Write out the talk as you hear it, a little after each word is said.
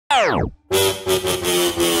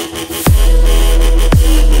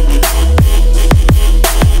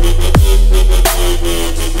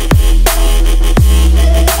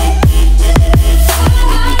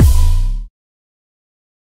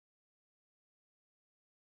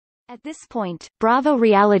At this point, Bravo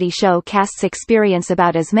reality show casts experience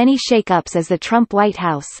about as many shakeups as the Trump White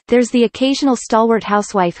House. There's the occasional stalwart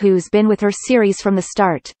housewife who's been with her series from the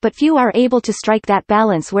start, but few are able to strike that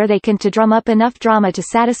balance where they can to drum up enough drama to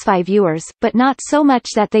satisfy viewers, but not so much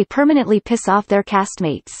that they permanently piss off their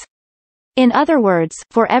castmates. In other words,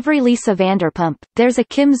 for every Lisa Vanderpump, there's a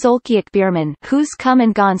Kim Zolciak-Biermann, who's come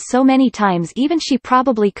and gone so many times even she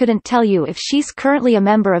probably couldn't tell you if she's currently a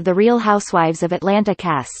member of the Real Housewives of Atlanta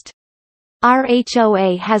cast.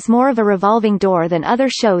 RHOA has more of a revolving door than other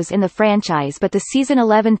shows in the franchise, but the season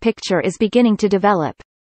 11 picture is beginning to develop.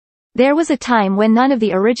 There was a time when none of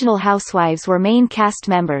the original housewives were main cast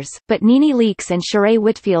members, but NeNe Leakes and Sheree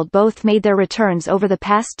Whitfield both made their returns over the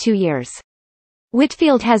past 2 years.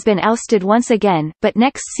 Whitfield has been ousted once again, but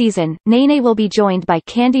next season, NeNe will be joined by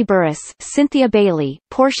Kandi Burruss, Cynthia Bailey,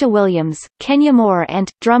 Portia Williams, Kenya Moore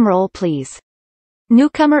and, drumroll please,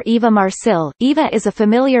 newcomer Eva Marcille. Eva is a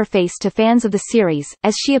familiar face to fans of the series,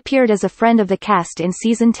 as she appeared as a friend of the cast in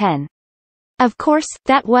season 10. Of course,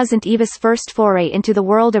 that wasn't Eva's first foray into the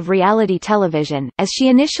world of reality television, as she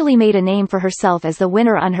initially made a name for herself as the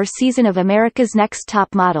winner on her season of America's Next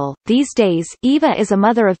Top Model. These days, Eva is a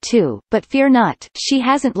mother of 2, but fear not, she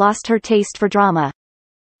hasn't lost her taste for drama.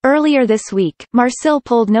 Earlier this week, Marcille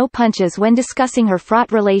pulled no punches when discussing her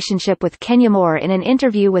fraught relationship with Kenya Moore in an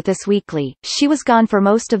interview with Us Weekly. She was gone for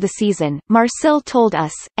most of the season, Marcille told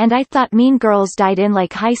us, and I thought Mean Girls died in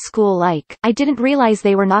like high school like, I didn't realize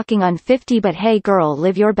they were knocking on 50 but hey girl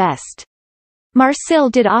live your best. Marcille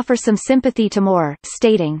did offer some sympathy to Moore,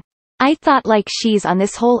 stating, I thought like she's on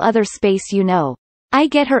this whole other space you know. I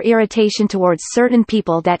get her irritation towards certain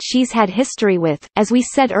people that she's had history with. As we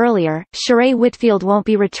said earlier, Sheree Whitfield won't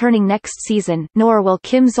be returning next season, nor will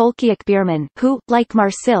Kim Zolciak-Biermann, who, like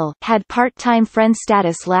Marcille, had part-time friend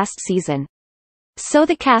status last season. So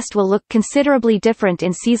the cast will look considerably different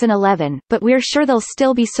in season 11, but we're sure they'll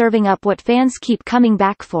still be serving up what fans keep coming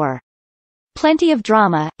back for. Plenty of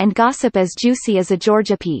drama, and gossip as juicy as a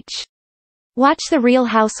Georgia peach. Watch The Real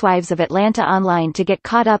Housewives of Atlanta online to get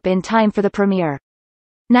caught up in time for the premiere.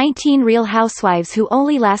 19 Real Housewives who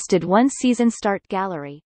only lasted one season. Start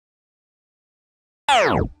gallery.